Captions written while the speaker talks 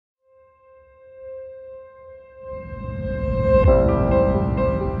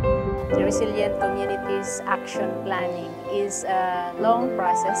Resilient Communities Action Planning is a long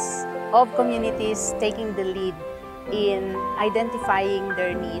process of communities taking the lead in identifying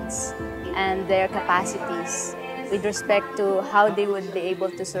their needs and their capacities with respect to how they would be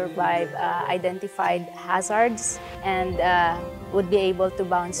able to survive identified hazards and would be able to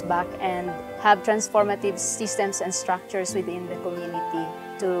bounce back and have transformative systems and structures within the community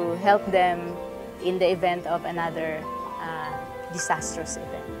to help them in the event of another disastrous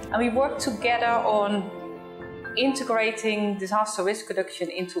event. And we work together on integrating disaster risk reduction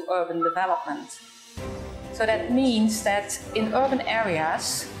into urban development. So that means that in urban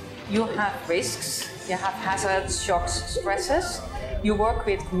areas you have risks, you have hazards, shocks, stresses. You work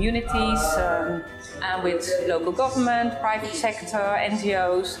with communities and with local government, private sector,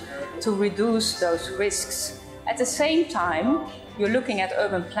 NGOs to reduce those risks. At the same time, you're looking at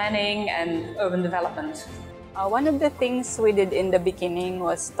urban planning and urban development. One of the things we did in the beginning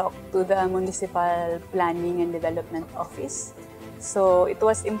was talk to the Municipal Planning and Development Office. So it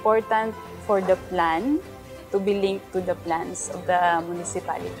was important for the plan to be linked to the plans of the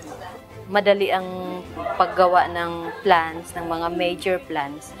municipality. Madali ang paggawa ng plans, ng mga major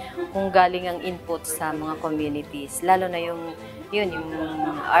plans, kung galing ang input sa mga communities. Lalo na yung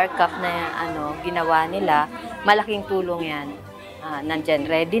RCAP na ginawa nila, malaking tulong yan. Nandyan,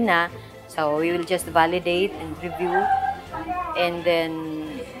 ready na. So we will just validate and review, and then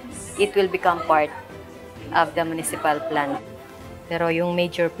it will become part of the municipal plan. Pero yung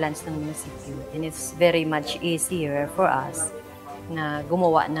major plans ng munisipyo, and it's very much easier for us na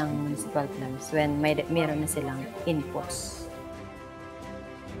gumawa ng municipal plans when meron na silang inputs.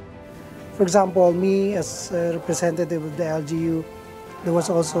 For example, me as a representative of the LGU, there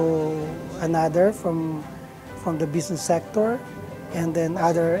was also another from the business sector, and then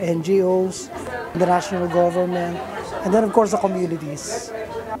other NGOs, the national government, and then of course the communities.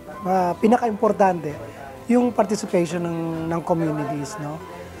 Pinaka-importante, yung participation ng communities, no?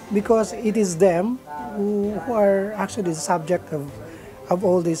 Because it is them who are actually the subject of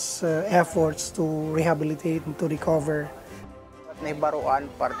all these efforts to rehabilitate and to recover. Nahibaruan,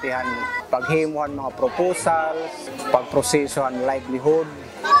 partihan, paghimuhan mga proposals, pagprosesohan livelihood,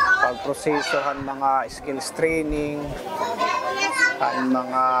 pagprosesohan mga skills training, ang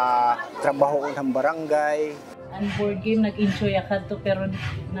mga trabahoon ng barangay. Ang board game, nag-enjoy ako to, pero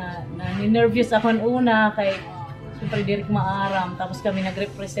na-nervous ako una kay siyempre di rin maaram. Tapos kami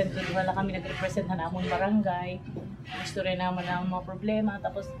nag-represent, wala kami nag-represent na among barangay. Gusto rin naman ang mga problema.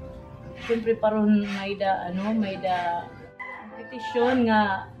 Tapos siyempre paron may da petition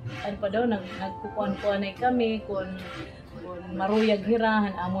nga, ano pa daw, nagkukuan-kuan ay kami kung maruyag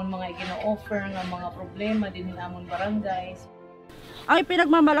hirahan amon mga gino-offer nga mga problema din amon barangays. Ang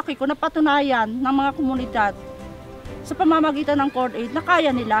ipinagmamalaki ko na patunayan ng mga komunidad sa pamamagitan ng Cordaid na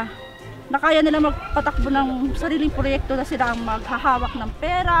kaya nila magpatakbo ng sariling proyekto, na sila ang maghahawak ng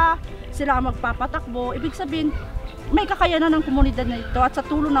pera, sila ang magpapatakbo. Ibig sabihin, may kakayanan ng komunidad na ito at sa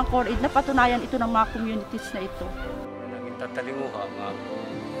tulong ng Cordaid na patunayan ito ng mga communities na ito. Nagtatalinguha nga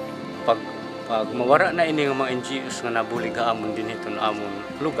pag mawara na ini nga mga NGOs nga nabulig amon din ito na amon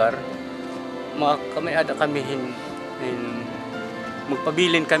lugar, kami ada kami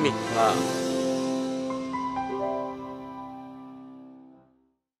magpabilin kami nga